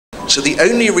So the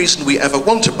only reason we ever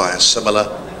want a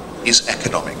biosimilar is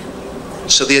economic.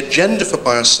 So the agenda for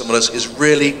biosimilars is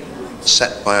really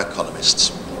set by economists.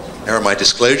 Here are my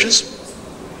disclosures.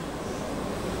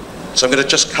 So I'm going to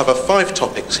just cover 5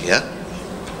 topics here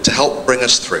to help bring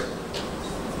us through.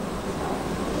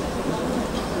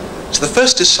 So the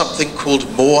first is something called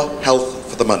more health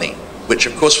for the money, which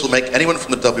of course will make anyone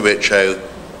from the WHO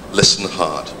listen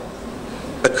hard.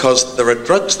 Because there are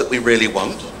drugs that we really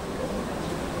want,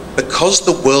 because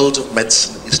the world of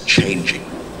medicine is changing.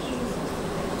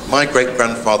 My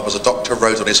great-grandfather was a doctor,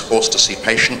 rode on his horse to see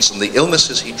patients, and the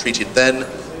illnesses he treated then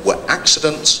were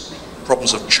accidents,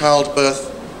 problems of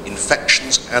childbirth,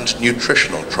 infections, and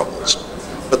nutritional troubles.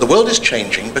 But the world is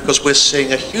changing because we're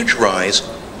seeing a huge rise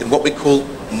in what we call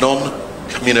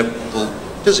non-communicable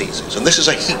diseases. And this is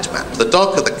a heat map. The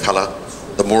darker the colour,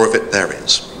 the more of it there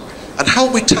is. And how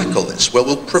will we tackle this? Well,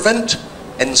 we'll prevent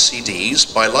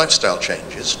NCDs by lifestyle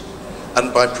changes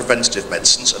and by preventative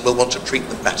medicines, and we'll want to treat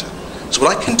them better. So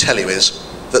what I can tell you is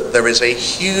that there is a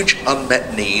huge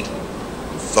unmet need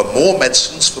for more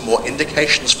medicines, for more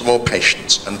indications, for more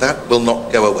patients, and that will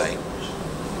not go away.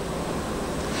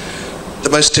 The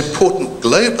most important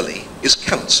globally is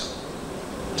cancer,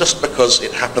 just because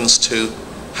it happens to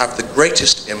have the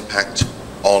greatest impact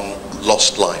on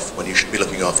lost life when you should be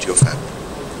looking after your family,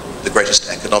 the greatest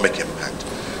economic impact.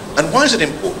 And why is it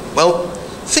important? Well,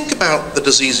 think about the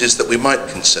diseases that we might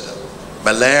consider.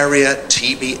 Malaria,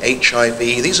 TB, HIV,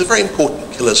 these are very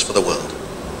important killers for the world.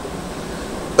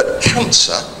 But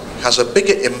cancer has a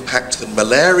bigger impact than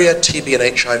malaria, TB and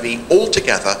HIV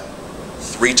altogether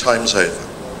 3 times over.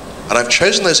 And I've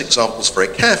chosen those examples very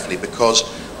carefully because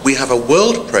we have a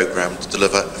world program to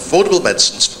deliver affordable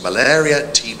medicines for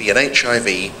malaria, TB and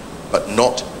HIV, but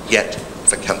not yet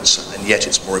for cancer. And yet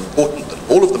it's more important than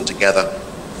all of them together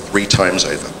 3 times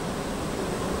over.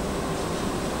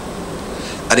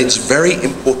 And it's very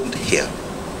important here.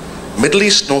 Middle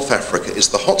East, North Africa is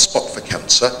the hotspot for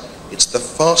cancer. It's the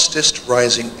fastest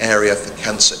rising area for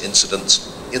cancer incidence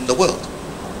in the world.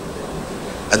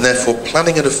 And therefore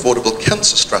planning an affordable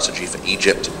cancer strategy for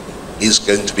Egypt is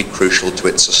going to be crucial to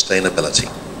its sustainability.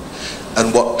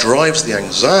 And what drives the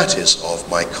anxieties of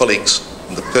my colleagues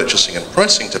in the purchasing and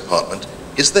pricing department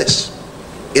is this.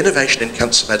 Innovation in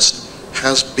cancer medicine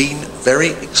has been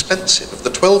very expensive. Of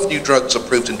the 12 new drugs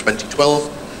approved in 2012,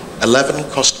 11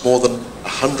 cost more than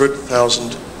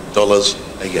 $100,000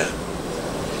 a year.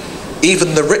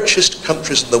 Even the richest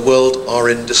countries in the world are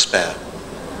in despair.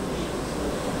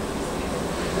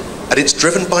 And it's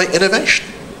driven by innovation.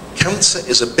 Cancer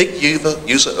is a big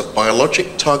user of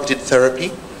biologic targeted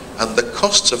therapy, and the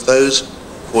costs of those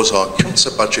cause our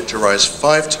cancer budget to rise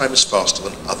 5 times faster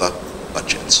than other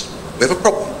budgets. We have a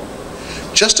problem.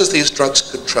 Just as these drugs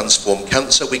could transform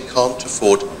cancer, we can't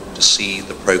afford to see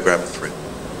the program through.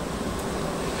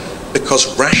 Because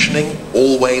rationing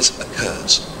always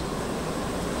occurs.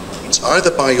 It's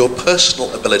either by your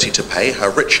personal ability to pay, how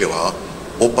rich you are,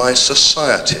 or by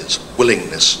society's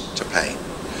willingness to pay.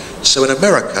 So in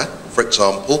America, for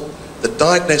example, the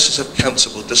diagnosis of cancer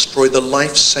will destroy the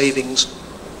life savings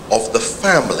of the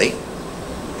family.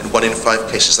 In 1 in 5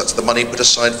 cases, that's the money put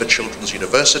aside for children's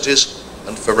universities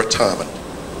and for retirement.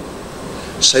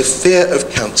 So fear of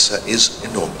cancer is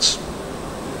enormous.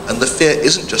 And the fear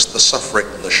isn't just the suffering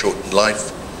and the shortened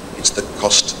life, it's the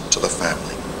cost to the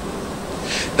family.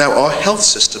 Now, our health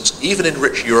systems, even in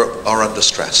rich Europe, are under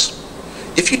stress.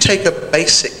 If you take a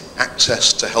basic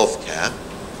access to healthcare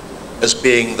as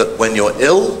being that when you're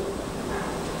ill,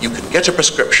 you can get a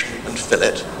prescription and fill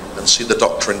it and see the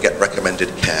doctor and get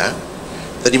recommended care,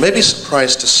 then you may be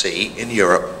surprised to see in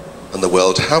Europe and the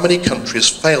world how many countries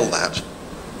fail that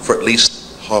for at least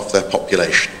half their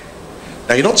population.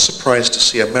 Now, you're not surprised to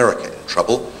see America in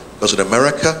trouble, because in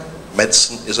America,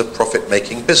 medicine is a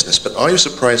profit-making business. But are you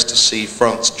surprised to see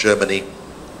France, Germany,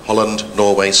 Holland,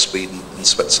 Norway, Sweden, and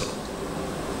Switzerland?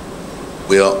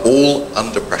 We are all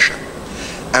under pressure.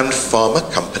 And pharma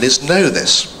companies know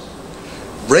this.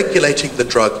 Regulating the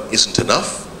drug isn't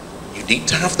enough. You need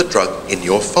to have the drug in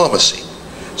your pharmacy.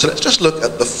 So let's just look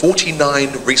at the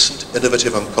 49 recent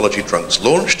innovative oncology drugs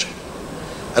launched,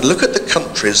 and look at the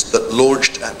countries that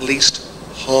launched at least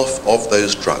half of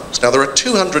those drugs. Now, there are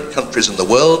 200 countries in the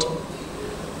world.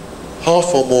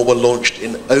 Half or more were launched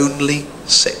in only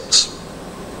 6.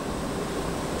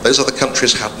 Those other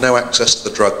countries had no access to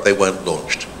the drug, they weren't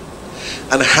launched.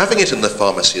 And having it in the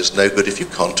pharmacy is no good if you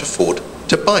can't afford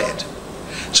to buy it.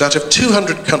 So out of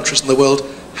 200 countries in the world,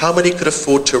 how many could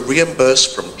afford to reimburse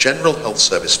from General Health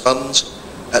Service funds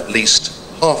at least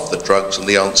half the drugs? And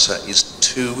the answer is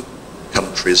 2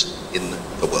 countries in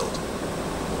the world.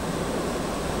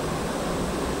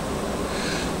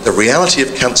 The reality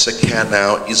of cancer care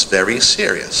now is very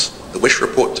serious. The WISH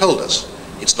report told us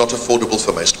it's not affordable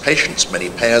for most patients, many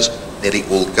payers, nearly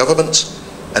all governments,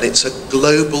 and it's a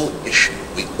global issue.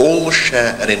 We all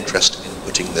share an interest in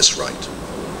putting this right.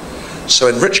 So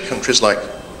in rich countries like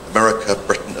America,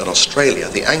 Britain and Australia,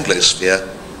 the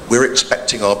Anglosphere, we're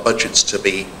expecting our budgets to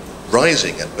be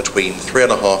rising at between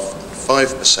 3.5% and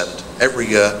 5% every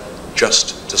year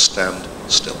just to stand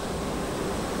still.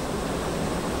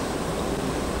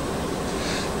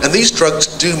 And these drugs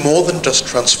do more than just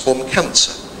transform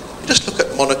cancer. You just look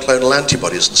at monoclonal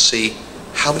antibodies and see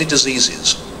how many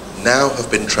diseases now have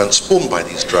been transformed by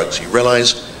these drugs. You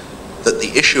realize that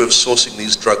the issue of sourcing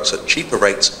these drugs at cheaper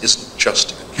rates isn't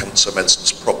just a cancer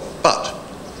medicines problem. But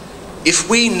if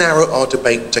we narrow our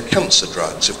debate to cancer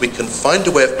drugs, if we can find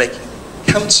a way of making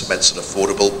cancer medicine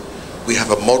affordable, we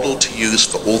have a model to use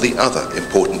for all the other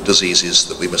important diseases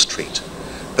that we must treat.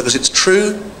 Because it's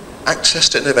true, access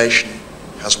to innovation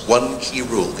has one key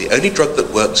rule. The only drug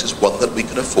that works is one that we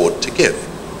can afford to give.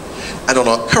 And on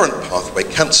our current pathway,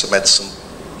 cancer medicine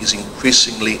is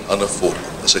increasingly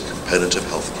unaffordable as a component of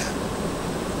healthcare.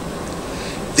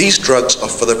 These drugs are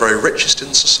for the very richest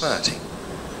in society.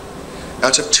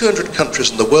 Out of 200 countries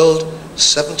in the world,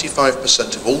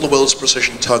 75% of all the world's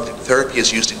precision targeted therapy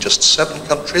is used in just 7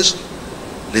 countries,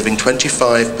 leaving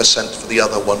 25% for the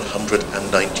other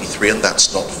 193, and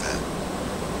that's not fair.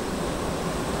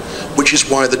 Which is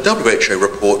why the WHO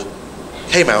report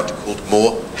came out called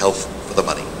More Health for the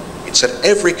Money. It said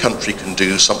every country can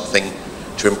do something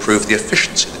to improve the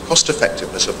efficiency, the cost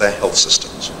effectiveness of their health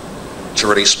systems, to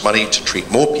release money to treat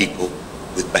more people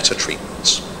with better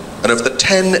treatments. And of the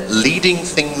 10 leading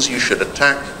things you should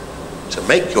attack to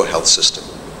make your health system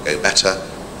go better,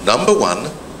 number 1,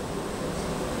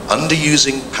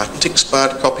 underusing patent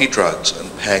expired copy drugs and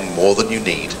paying more than you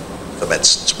need for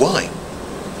medicines. Why?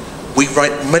 We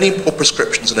write many more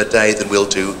prescriptions in a day than we'll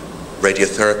do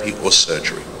radiotherapy or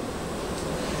surgery.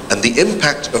 And the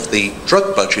impact of the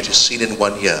drug budget is seen in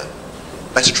 1 year.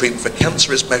 Better treatment for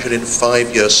cancer is measured in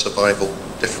 5-year survival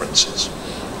differences.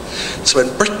 So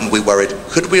in Britain we worried,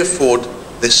 could we afford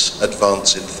this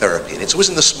advance in therapy? And it's always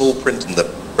in the small print in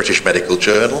the British Medical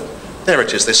Journal. There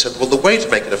it is. They said, well, the way to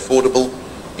make it affordable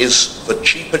is for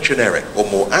cheaper generic, or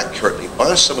more accurately,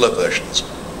 biosimilar versions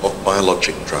of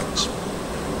biologic drugs.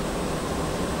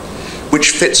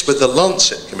 Which fits with the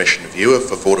Lancet Commission view of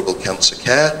affordable cancer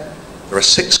care. There are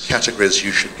 6 categories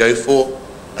you should go for,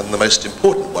 and the most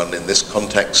important one in this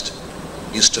context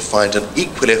is to find an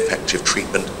equally effective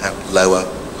treatment at lower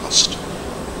cost.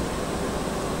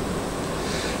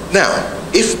 Now,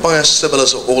 if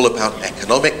biosimilars are all about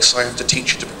economics, I have to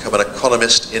teach you to become an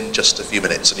economist in just a few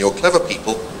minutes, and you're clever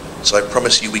people, so I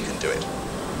promise you we can do it.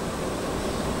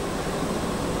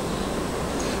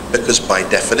 Because by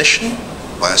definition,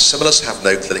 biosimilars have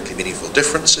no clinically meaningful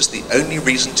differences. The only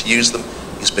reason to use them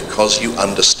is because you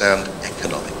understand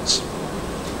economics.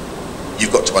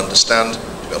 You've got to understand, to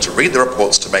be able to read the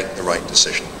reports to make the right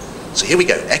decision. So here we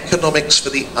go, economics for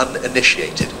the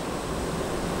uninitiated.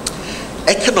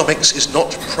 Economics is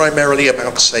not primarily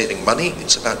about saving money,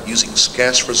 it's about using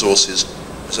scarce resources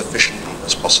as efficiently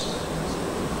as possible.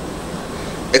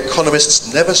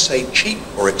 Economists never say cheap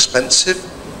or expensive,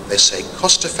 they say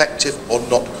cost effective or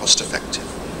not cost effective.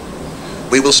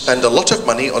 We will spend a lot of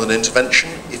money on an intervention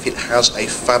if it has a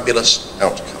fabulous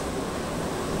outcome.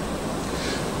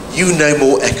 You know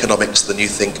more economics than you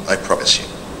think, I promise you.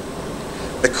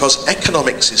 Because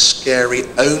economics is scary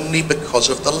only because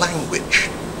of the language.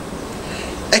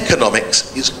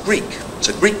 Economics is Greek. It's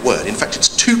a Greek word. In fact, it's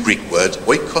 2 Greek words,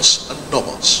 oikos and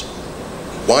nomos.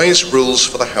 Wise rules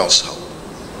for the household.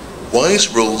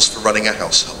 Wise rules for running a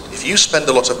household. If you spend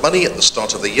a lot of money at the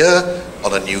start of the year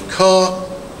on a new car,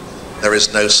 there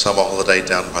is no summer holiday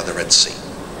down by the Red Sea.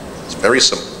 It's very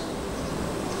simple.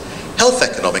 Health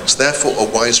economics, therefore,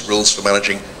 are wise rules for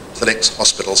managing clinics,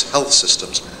 hospitals, health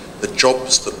systems, the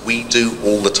jobs that we do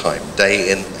all the time,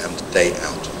 day in and day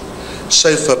out.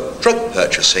 So for drug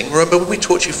purchasing, remember when we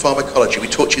taught you pharmacology, we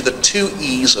taught you the 2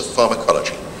 E's of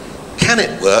pharmacology. Can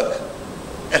it work?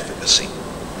 Efficacy.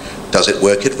 Does it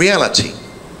work in reality?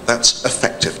 That's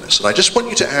effectiveness. And I just want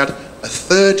you to add a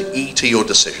 3rd E to your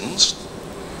decisions,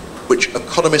 which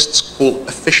economists call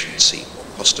efficiency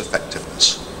or cost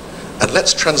effectiveness. And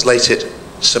let's translate it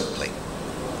simply.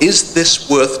 Is this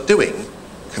worth doing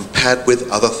compared with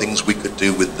other things we could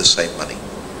do with the same money?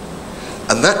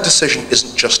 And that decision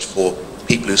isn't just for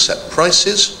people who set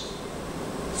prices,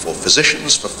 for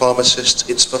physicians, for pharmacists,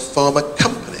 it's for pharma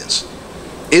companies.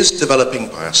 Is developing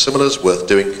biosimilars worth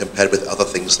doing compared with other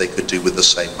things they could do with the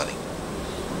same money?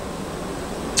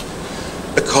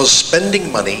 Because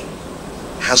spending money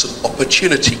has an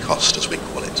opportunity cost, as we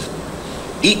call it.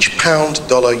 Each pound,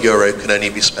 dollar, euro can only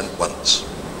be spent once.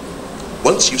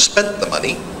 Once you've spent the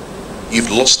money,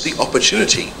 you've lost the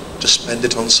opportunity to spend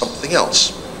it on something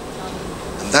else.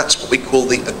 And that's what we call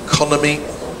the economy,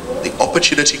 the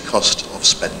opportunity cost of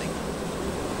spending.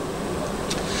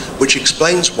 Which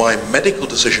explains why medical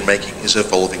decision making is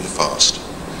evolving fast.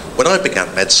 When I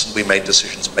began medicine, we made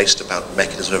decisions based about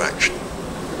mechanism of action.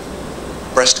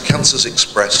 Breast cancers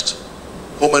expressed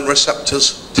hormone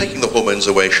receptors, taking the hormones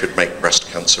away should make breast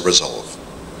cancer resolve.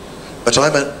 But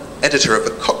I'm an editor of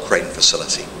the Cochrane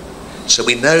facility, so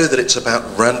we know that it's about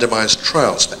randomized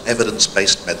trials for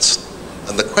evidence-based medicine.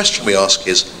 And the question we ask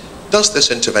is, does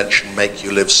this intervention make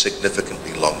you live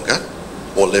significantly longer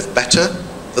or live better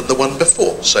than the one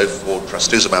before? So for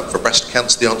trastuzumab for breast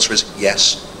cancer, the answer is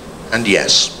yes and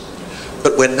yes.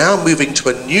 But we're now moving to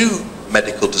a new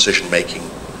medical decision-making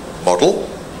model,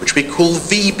 which we call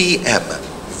VBM,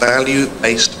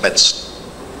 value-based medicine.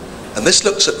 And this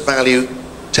looks at value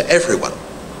to everyone.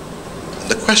 And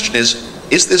the question is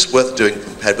this worth doing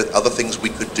compared with other things we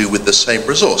could do with the same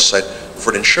resource? So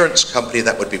for an insurance company,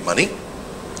 that would be money.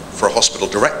 For a hospital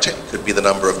director, it could be the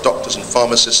number of doctors and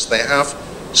pharmacists they have,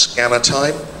 scanner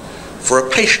time. For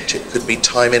a patient, it could be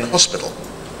time in hospital.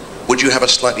 Would you have a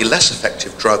slightly less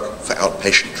effective drug for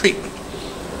outpatient treatment?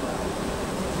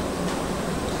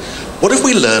 What have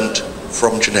we learned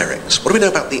from generics? What do we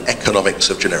know about the economics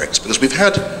of generics? Because we've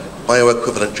had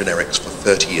bioequivalent generics for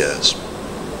 30 years.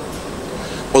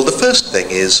 Well, the first thing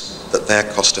is that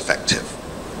they're cost effective.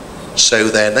 So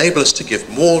they enable us to give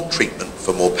more treatment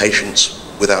for more patients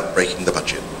without breaking the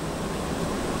budget.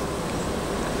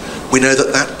 We know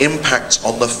that that impacts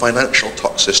on the financial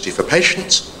toxicity for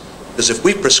patients, because if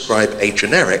we prescribe a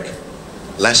generic,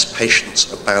 less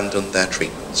patients abandon their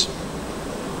treatments.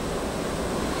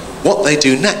 What they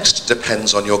do next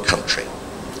depends on your country.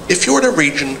 If you're in a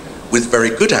region with very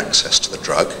good access to the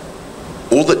drug,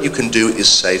 all that you can do is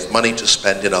save money to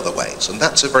spend in other ways, and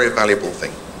that's a very valuable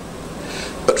thing.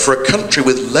 But for a country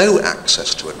with low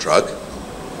access to a drug,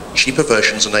 cheaper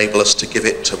versions enable us to give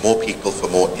it to more people for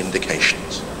more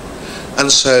indications.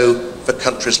 And so for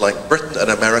countries like Britain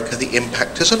and America, the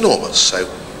impact is enormous. So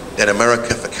in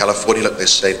America, for California, look, they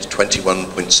saved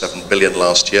 21.7 billion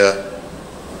last year.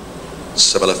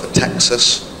 Similar for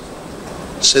Texas.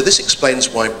 So this explains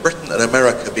why Britain and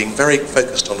America, being very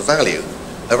focused on value,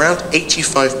 around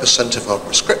 85% of our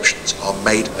prescriptions are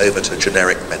made over to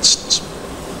generic medicines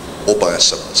or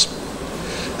biosimilars.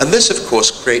 And this, of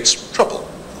course, creates trouble,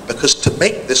 because to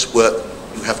make this work,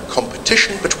 you have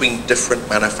competition between different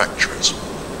manufacturers.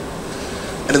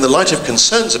 And in the light of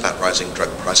concerns about rising drug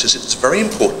prices, it's very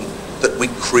important that we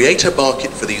create a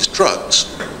market for these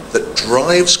drugs that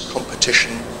drives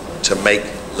competition to make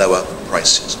lower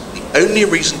prices. The only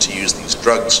reason to use these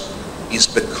drugs is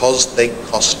because they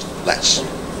cost less.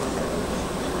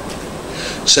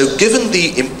 So given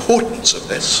the importance of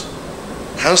this,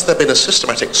 has there been a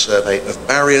systematic survey of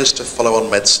barriers to follow-on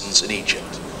medicines in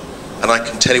Egypt? And I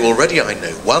can tell you already, I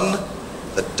know one.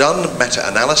 The done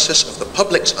meta-analysis of the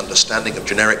public's understanding of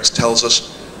generics tells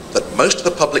us that most of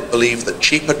the public believe that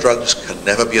cheaper drugs can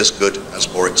never be as good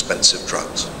as more expensive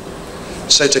drugs.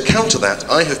 So to counter that,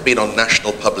 I have been on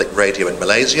national public radio in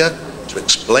Malaysia to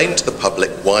explain to the public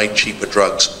why cheaper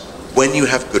drugs, when you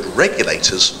have good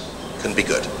regulators, can be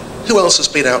good. Who else has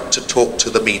been out to talk to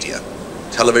the media?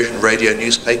 Television, radio,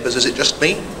 newspapers, is it just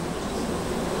me?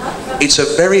 It's a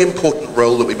very important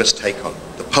role that we must take on,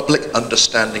 the public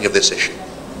understanding of this issue.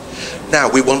 Now,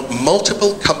 we want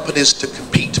multiple companies to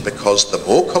compete, because the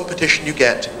more competition you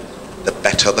get, the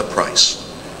better the price.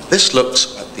 This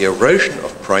looks at the erosion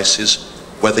of prices,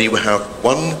 whether you have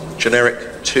one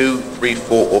generic, 2, 3,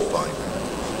 4, or 5.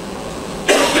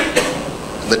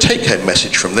 And the take-home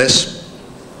message from this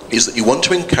is that you want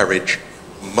to encourage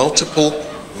multiple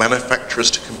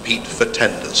manufacturers to compete for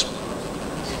tenders.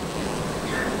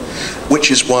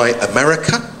 Which is why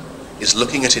America is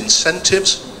looking at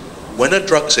incentives. When a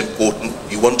drug's important,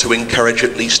 you want to encourage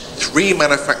at least 3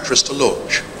 manufacturers to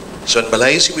launch. So in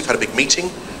Malaysia, we've had a big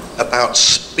meeting about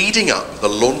speeding up the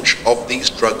launch of these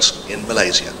drugs in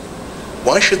Malaysia.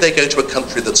 Why should they go to a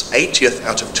country that's 80th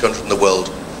out of 200 in the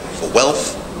world for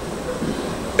wealth?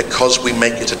 Because we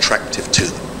make it attractive to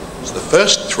them. So the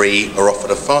first 3 are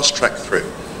offered a fast track through.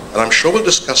 And I'm sure we'll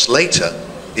discuss later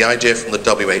the idea from the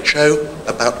WHO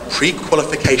about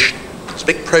pre-qualification. It's a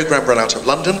big program run out of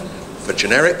London for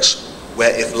generics,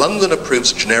 where if London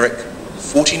approves a generic,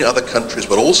 14 other countries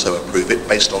will also approve it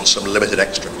based on some limited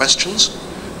extra questions,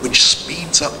 which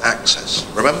speeds up access.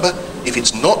 Remember, if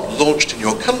it's not launched in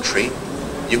your country,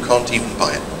 you can't even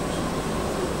buy it.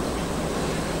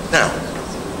 Now,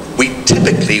 We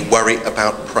typically worry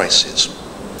about prices.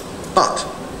 But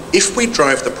if we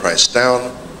drive the price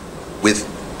down with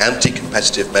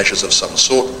anti-competitive measures of some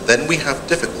sort, then we have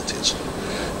difficulties.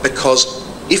 Because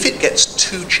if it gets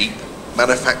too cheap,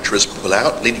 manufacturers pull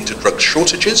out, leading to drug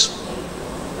shortages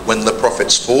when the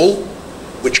profits fall,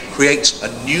 which creates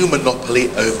a new monopoly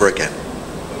over again,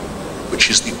 which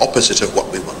is the opposite of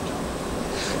what we want.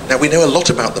 Now, we know a lot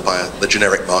about the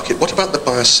generic market. What about the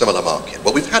biosimilar market?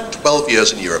 Well, we've had 12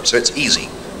 years in Europe, so it's easy.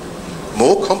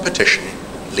 More competition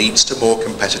leads to more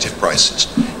competitive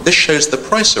prices. This shows the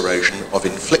price erosion of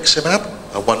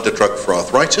infliximab, a wonder drug for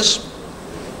arthritis.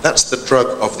 That's the drug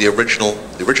of the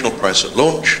original price at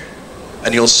launch,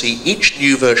 and you'll see each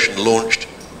new version launched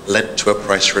led to a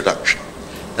price reduction.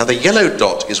 Now, the yellow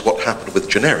dot is what happened with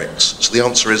generics. So the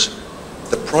answer is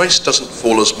the price doesn't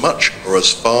fall as much or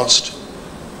as fast,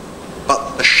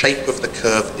 but the shape of the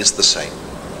curve is the same.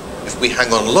 If we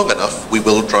hang on long enough, we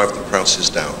will drive the prices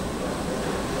down.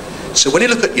 So when you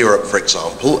look at Europe, for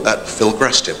example, at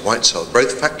filgrastim, white cell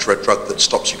growth factor, a drug that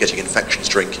stops you getting infections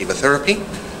during chemotherapy,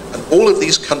 and all of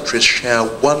these countries share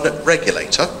one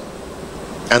regulator,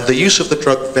 and the use of the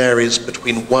drug varies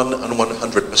between 1 and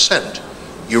 100%,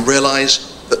 you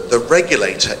realize that the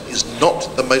regulator is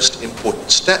not the most important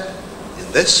step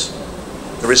in this.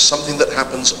 There is something that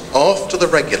happens after the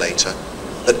regulator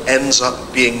that ends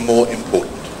up being more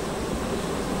important.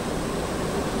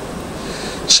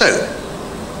 So,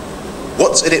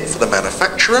 what's in it for the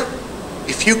manufacturer?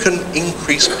 If you can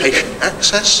increase patient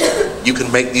access, you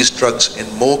can make these drugs in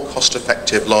more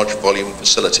cost-effective large volume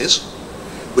facilities,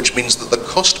 which means that the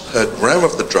cost per gram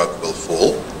of the drug will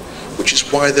fall, which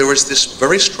is why there is this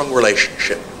very strong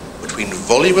relationship between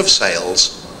volume of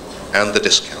sales and the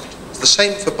discount. It's the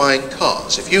same for buying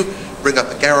cars. If you ring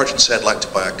up a garage and say, I'd like to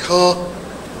buy a car,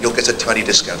 you'll get a tiny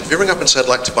discount. If you ring up and say, I'd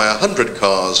like to buy 100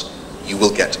 cars, you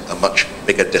will get a much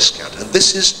bigger discount. And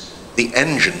this is the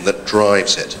engine that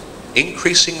drives it.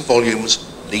 Increasing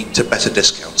volumes lead to better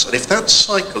discounts. And if that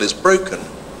cycle is broken,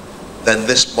 then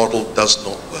this model does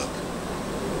not work.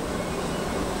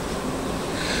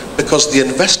 Because the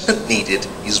investment needed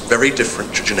is very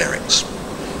different to generics.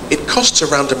 It costs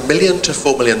around $1 million to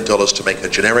 $4 million to make a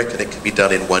generic, and it can be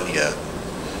done in 1 year.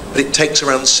 But it takes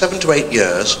around 7 to 8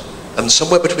 years and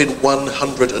somewhere between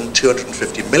 $100 and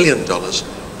 $250 million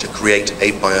to create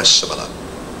a biosimilar.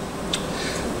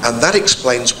 And that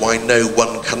explains why no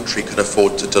one country can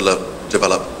afford to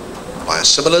develop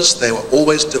biosimilars. They were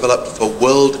always developed for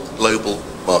world global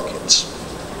markets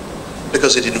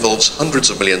because it involves hundreds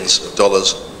of millions of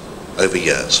dollars over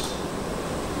years.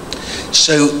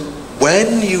 So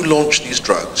when you launch these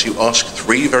drugs, you ask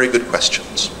 3 very good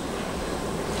questions.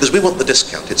 Because we want the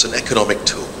discount, it's an economic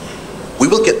tool. We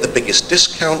will get the biggest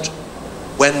discount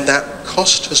when that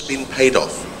cost has been paid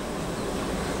off.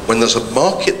 When there's a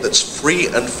market that's free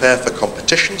and fair for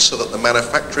competition so that the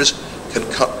manufacturers can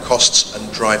cut costs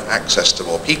and drive access to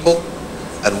more people,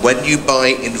 and when you buy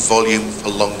in volume for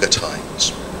longer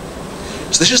times.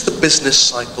 So this is the business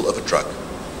cycle of a drug.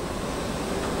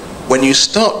 When you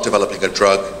start developing a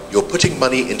drug, you're putting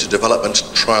money into development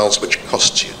trials which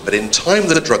cost you, but in time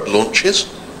that a drug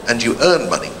launches and you earn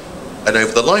money, and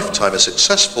over the lifetime a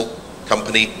successful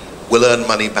company will earn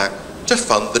money back to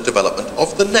fund the development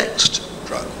of the next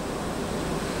drug.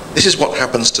 This is what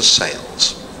happens to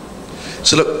sales.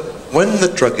 So look, when the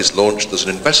drug is launched, there's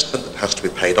an investment that has to be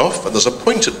paid off, and there's a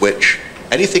point at which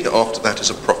anything after that is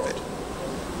a profit,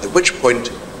 at which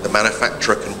point the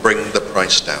manufacturer can bring the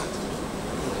price down.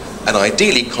 And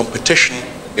ideally, competition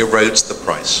erodes the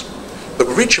price. But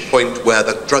we reach a point where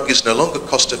the drug is no longer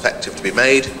cost effective to be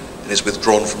made and is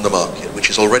withdrawn from the market, which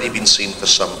has already been seen for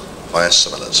some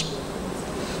biosimilars.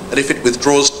 And if it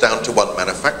withdraws down to one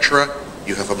manufacturer,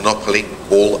 you have a monopoly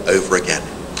all over again.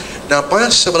 Now,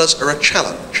 biosimilars are a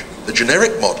challenge. The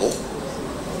generic model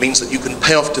means that you can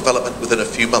pay off development within a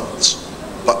few months,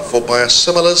 but for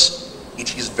biosimilars,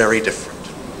 it is very different.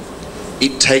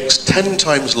 It takes 10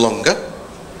 times longer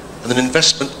and an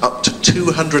investment up to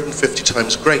 250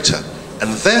 times greater,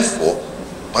 and therefore,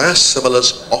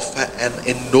 biosimilars offer an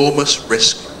enormous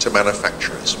risk to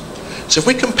manufacturers. So if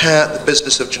we compare the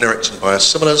business of generics and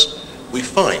biosimilars, we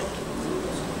find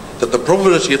that the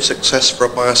probability of success for a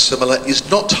biosimilar is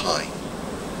not high.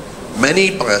 Many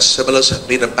biosimilars have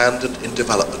been abandoned in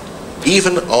development,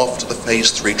 even after the phase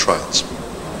 3 trials.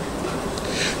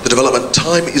 The development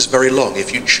time is very long.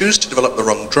 If you choose to develop the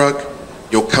wrong drug,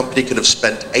 your company could have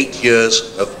spent 8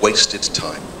 years of wasted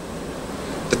time.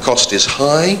 The cost is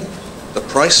high. The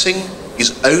pricing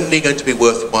is only going to be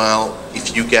worthwhile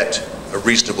if you get a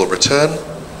reasonable return,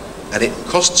 and it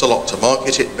costs a lot to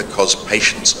market it because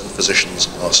patients and physicians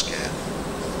are scared.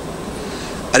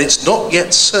 And it's not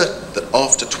yet certain that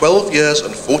after 12 years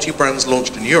and 40 brands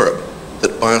launched in Europe,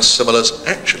 that biosimilars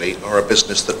actually are a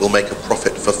business that will make a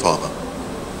profit for pharma.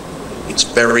 It's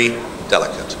very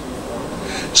delicate.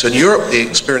 So in Europe, the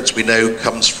experience we know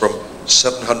comes from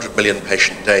 700 million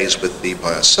patient days with the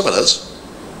biosimilars,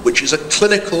 which is a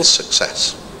clinical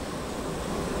success.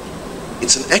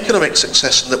 It's an economic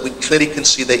success in that we clearly can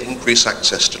see they increase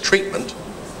access to treatment,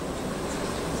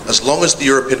 as long as the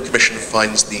European Commission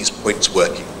finds these points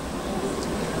working.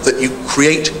 That you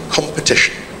create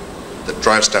competition that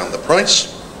drives down the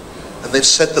price, and they've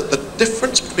said that the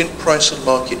difference between price and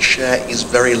market share is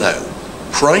very low.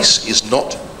 Price is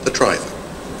not the driver.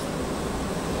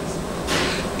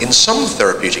 In some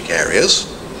therapeutic areas,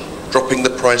 dropping the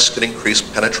price can increase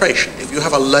penetration. If you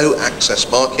have a low access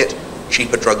market,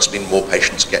 cheaper drugs mean more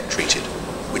patients get treated,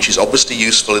 which is obviously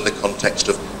useful in the context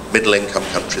of middle-income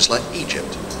countries like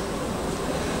Egypt.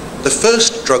 The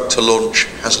first drug to launch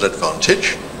has an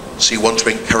advantage, so you want to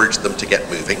encourage them to get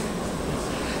moving,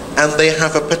 and they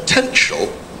have a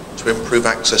potential to improve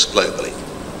access globally.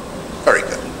 Very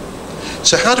good.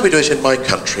 So how do we do it in my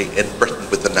country, in Britain,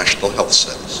 with the National Health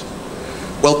Service?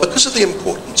 Well, because of the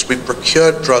importance, we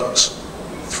procure drugs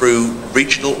through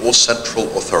regional or central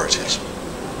authorities,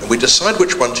 and we decide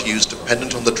which one to use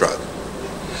dependent on the drug.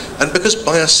 And because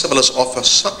biosimilars offer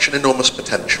such an enormous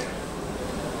potential,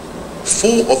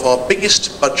 4 of our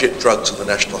biggest budget drugs in the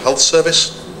National Health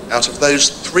Service, out of those,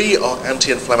 3 are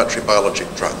anti-inflammatory biologic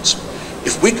drugs.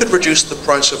 If we could reduce the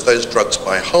price of those drugs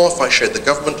by half, I showed the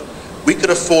government, we could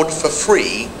afford for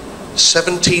free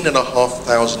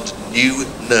 17,500 new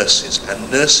nurses, and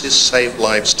nurses save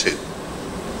lives too.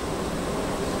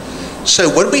 So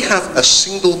when we have a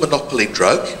single monopoly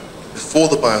drug, before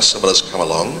the biosimilars come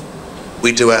along,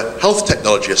 we do a health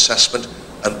technology assessment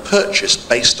and purchase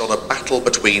based on a battle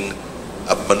between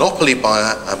a monopoly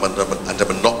buyer and a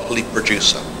monopoly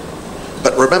producer.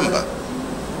 But remember,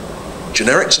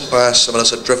 generics and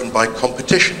biosimilars are driven by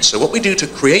competition. So what we do to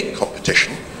create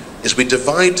competition is we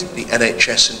divide the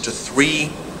NHS into 3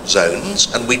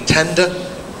 zones, and we tender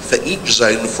for each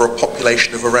zone for a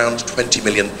population of around 20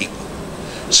 million people.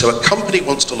 So a company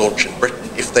wants to launch in Britain.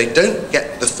 If they don't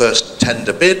get the first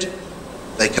tender bid,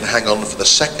 they can hang on for the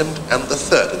second and the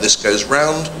third. And this goes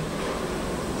round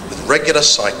with regular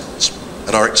cycles.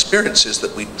 And our experience is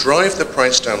that we drive the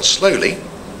price down slowly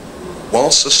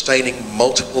while sustaining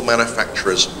multiple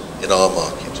manufacturers in our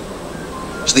market.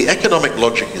 So the economic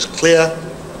logic is clear,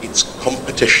 it's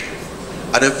competition.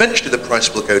 And eventually the price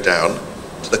will go down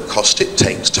to the cost it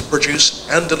takes to produce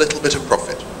and a little bit of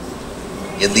profit.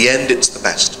 In the end, it's the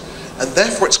best. And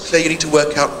therefore it's clear you need to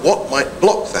work out what might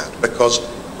block that, because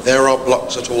there are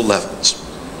blocks at all levels.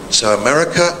 So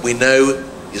America, we know,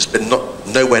 has been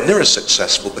nowhere near as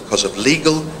successful because of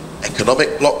legal,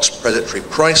 economic blocks, predatory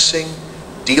pricing,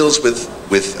 deals with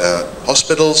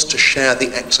hospitals to share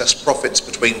the excess profits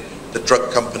between the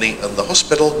drug company and the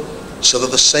hospital, so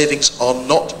that the savings are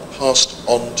not passed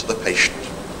on to the patient.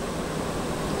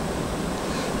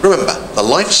 Remember, the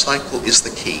life cycle is the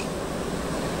key.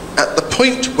 At the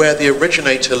point where the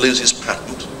originator loses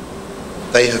patent,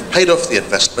 they have paid off the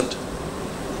investment,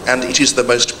 and it is the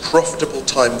most profitable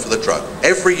time for the drug.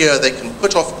 Every year they can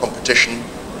put off competition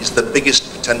is the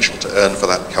biggest potential to earn for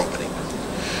that company.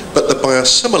 But the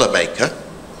biosimilar maker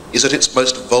is at its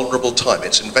most vulnerable time.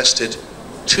 It's invested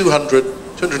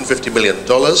 $250 million,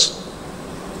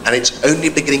 and it's only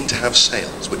beginning to have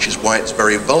sales, which is why it's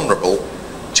very vulnerable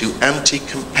to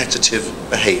anti-competitive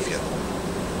behavior,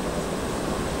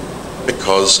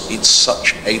 because it's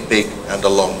such a big and a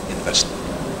long investment.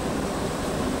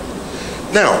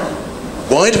 Now,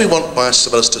 why do we want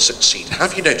biosimilars to succeed?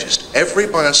 Have you noticed every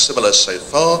biosimilar so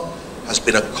far has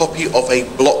been a copy of a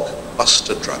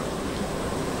blockbuster drug?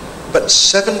 But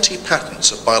 70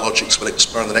 patents of biologics will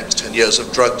expire in the next 10 years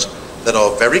of drugs that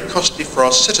are very costly for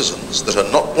our citizens, that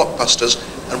are not blockbusters,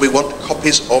 and we want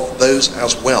copies of those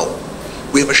as well.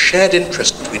 We have a shared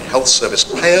interest between health service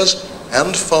payers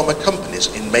and pharma companies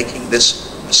in making this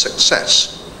a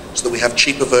success, so that we have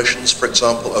cheaper versions, for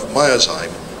example, of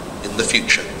Myozyme in the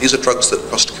future. These are drugs that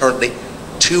cost currently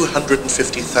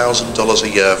 $250,000 a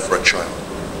year for a child.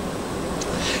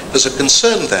 There's a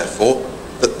concern, therefore,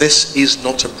 that this is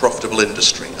not a profitable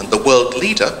industry, and the world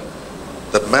leader,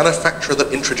 the manufacturer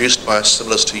that introduced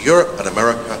biosimilars to Europe and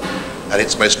America, and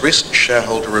its most recent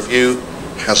shareholder review,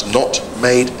 has not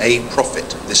made a profit.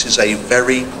 This is a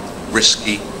very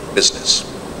risky business,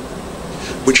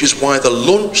 which is why the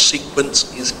launch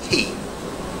sequence is key.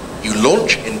 You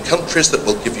launch in countries that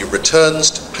will give you returns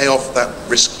to pay off that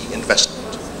risky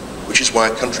investment, which is why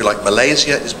a country like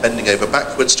Malaysia is bending over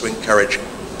backwards to encourage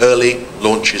early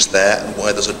launches there and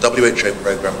why there's a WHO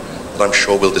program that I'm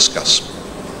sure we'll discuss.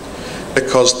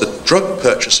 Because the Drug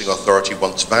Purchasing Authority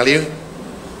wants value,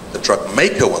 the drug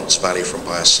maker wants value from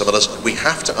biosimilars, and we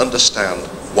have to understand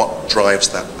what drives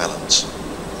that balance.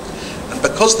 And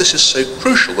because this is so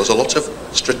crucial, there's a lot of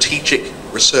strategic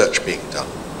research being done.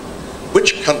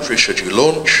 Which countries should you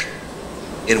launch?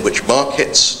 In which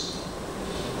markets?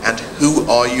 And who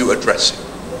are you addressing?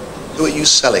 Who are you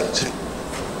selling to?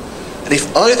 And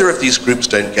if either of these groups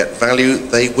don't get value,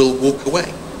 they will walk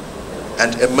away.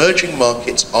 And emerging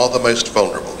markets are the most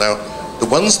vulnerable. Now, the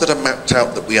ones that are mapped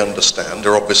out that we understand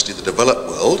are obviously the developed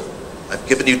world. I've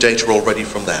given you data already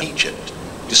from there. Egypt,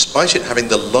 despite it having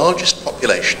the largest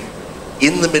population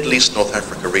in the Middle East, North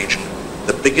Africa region,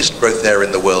 the biggest growth area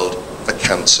in the world for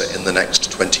cancer in the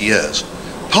next 20 years.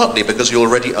 Partly because you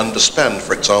already understand,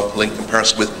 for example, in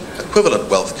comparison with equivalent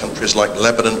wealth countries like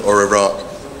Lebanon or Iraq,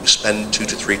 who spend 2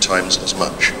 to 3 times as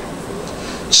much.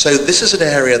 So this is an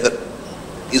area that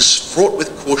is fraught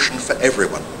with caution for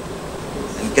everyone.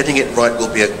 And getting it right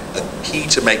will be a key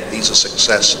to make these a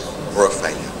success or a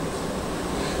failure.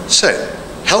 So,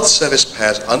 health service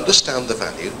payers understand the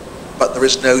value, but there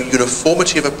is no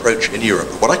uniformity of approach in Europe.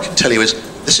 What I can tell you is,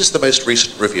 this is the most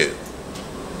recent review.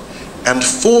 And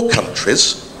 4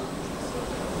 countries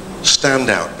stand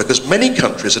out, because many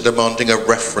countries are demanding a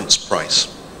reference price.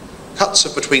 Cuts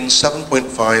of between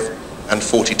 7.5 and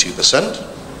 42%,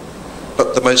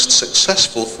 but the most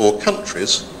successful 4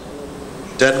 countries,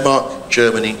 Denmark,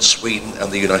 Germany, Sweden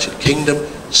and the United Kingdom,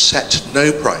 set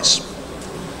no price.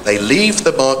 They leave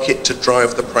the market to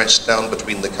drive the price down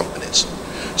between the companies.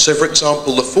 So for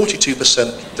example, the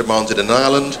 42% demanded in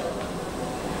Ireland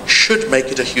should make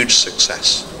it a huge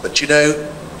success. But you know,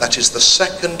 that is the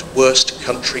 2nd worst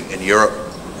country in Europe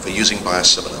for using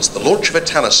biosimilars. The launch of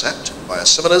etanercept,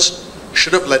 biosimilars,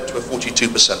 should have led to a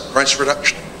 42% price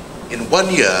reduction. In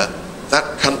 1 year,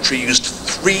 that country used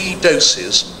 3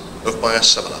 doses of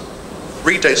biosimilar.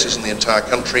 3 doses in the entire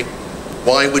country.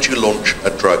 Why would you launch a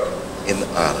drug in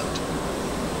Ireland?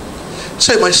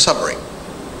 So my summary.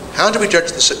 How do we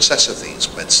judge the success of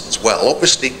these medicines? Well,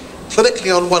 obviously,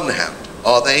 clinically on one hand,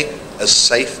 are they as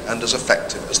safe and as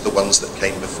effective as the ones that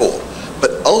came before?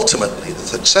 But ultimately, the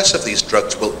success of these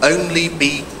drugs will only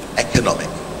be economic.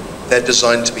 They're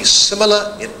designed to be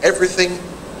similar in everything,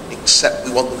 except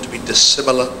we want them to be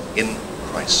dissimilar in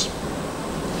price.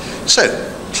 So,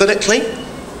 clinically,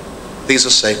 these are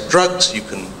safe drugs. You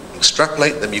can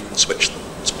extrapolate them, you can switch them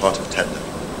as part of tender.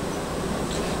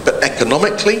 But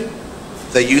economically,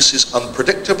 their use is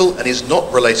unpredictable and is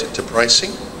not related to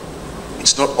pricing.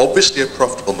 It's not obviously a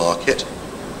profitable market,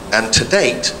 and to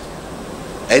date,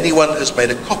 anyone who has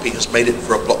made a copy has made it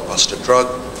for a blockbuster drug.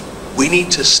 We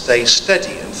need to stay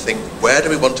steady and think, where do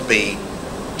we want to be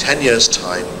 10 years'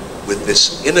 time with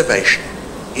this innovation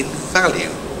in value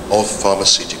of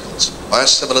pharmaceuticals?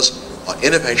 Biosimilars are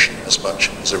innovation as much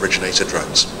as originator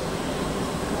drugs.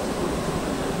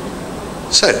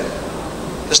 So,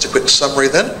 just a quick summary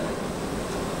then.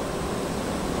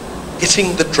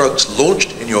 Getting the drugs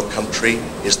launched in your country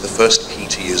is the first key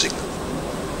to using them.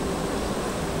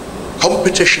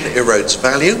 Competition erodes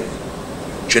value.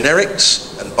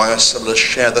 Generics and biosimilars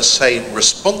share the same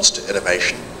response to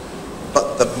innovation,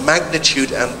 but the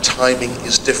magnitude and timing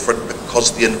is different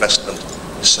because the investment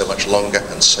is so much longer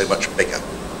and so much bigger.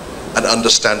 And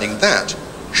understanding that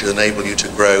should enable you to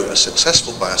grow a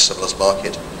successful biosimilars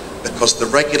market, because the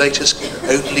regulators can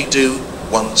only do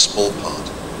one small part.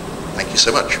 Thank you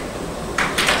so much.